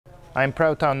I am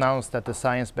proud to announce that the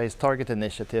Science Based Targets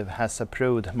initiative has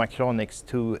approved Mycronic's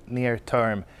 2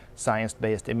 near-term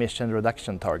science-based emission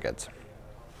reduction targets.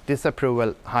 This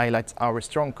approval highlights our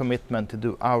strong commitment to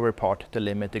do our part to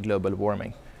limit the global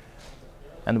warming.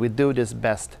 And we do this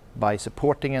best by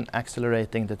supporting and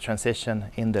accelerating the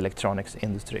transition in the electronics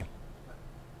industry.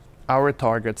 Our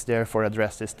targets therefore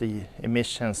addresses the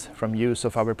emissions from use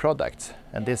of our products,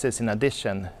 and this is in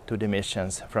addition to the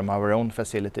emissions from our own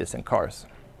facilities and cars.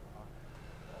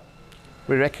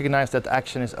 We recognize that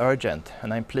action is urgent,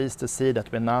 and I'm pleased to see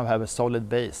that we now have a solid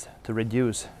base to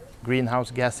reduce greenhouse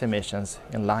gas emissions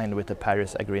in line with the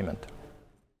Paris Agreement.